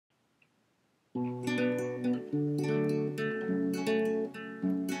She's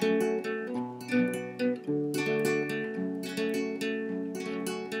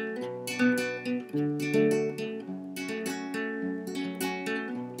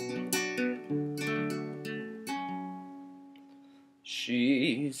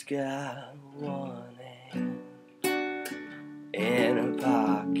got one hand in her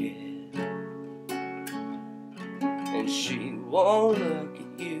pocket, and she won't look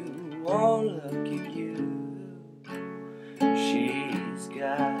at you, won't look at you. She's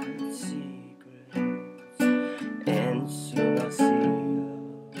got secrets, and soon I'll see her.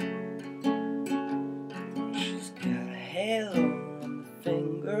 She's got a halo on the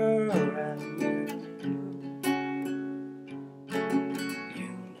finger around you.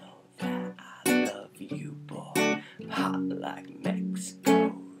 You know that I love you, boy, hot like Mexico.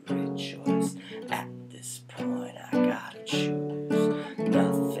 Rejoice, at this point I gotta choose,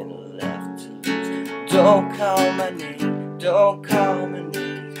 nothing left to lose. Don't call my name, don't call my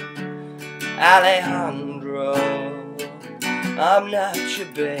name, Alejandro. I'm not your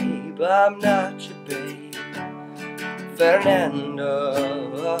babe, I'm not your babe, Fernando.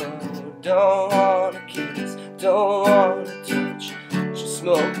 Don't wanna kiss, don't wanna touch, just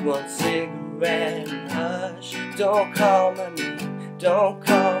smoke one cigarette and hush. Don't call my name, don't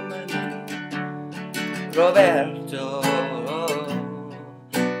call my name, Roberto,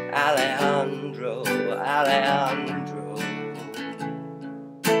 Alejandro, Alejandro,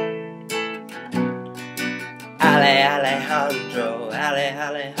 Alejandro,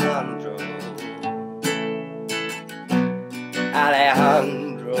 Alejandro,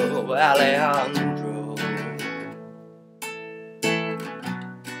 Alejandro,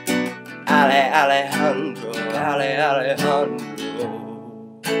 Alejandro, Alejandro, Alejandro.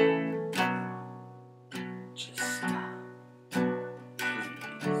 Just stop,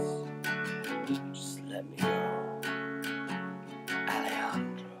 please. Just let me go,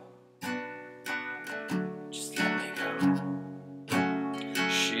 Alejandro. Just let me go.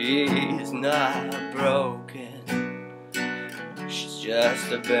 She's not broken, she's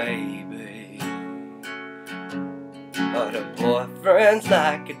just a baby, but her boyfriend's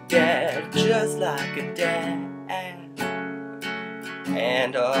like a dad, just like a dad.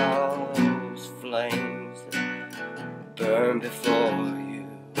 And all those flames that burn before you,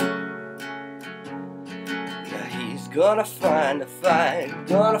 now he's gonna find a fight,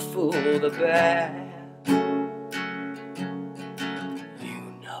 gonna fool the bad. You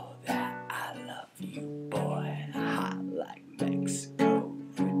know that I love you, boy, hot like Mexico.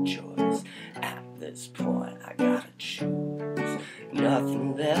 Rejoice, at this point I gotta choose,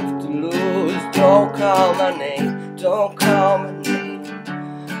 nothing left to lose. Don't call my name, don't call my name,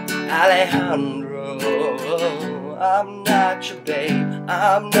 Alejandro. I'm not your babe,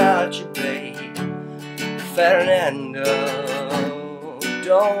 I'm not your babe, Fernando.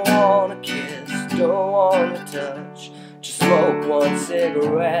 Don't wanna kiss, don't wanna touch, just smoke one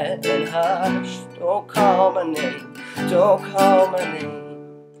cigarette and hush. Don't call my name, don't call my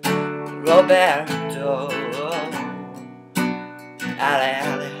name, Roberto,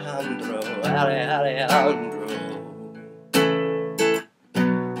 Alejandro, Alejandro,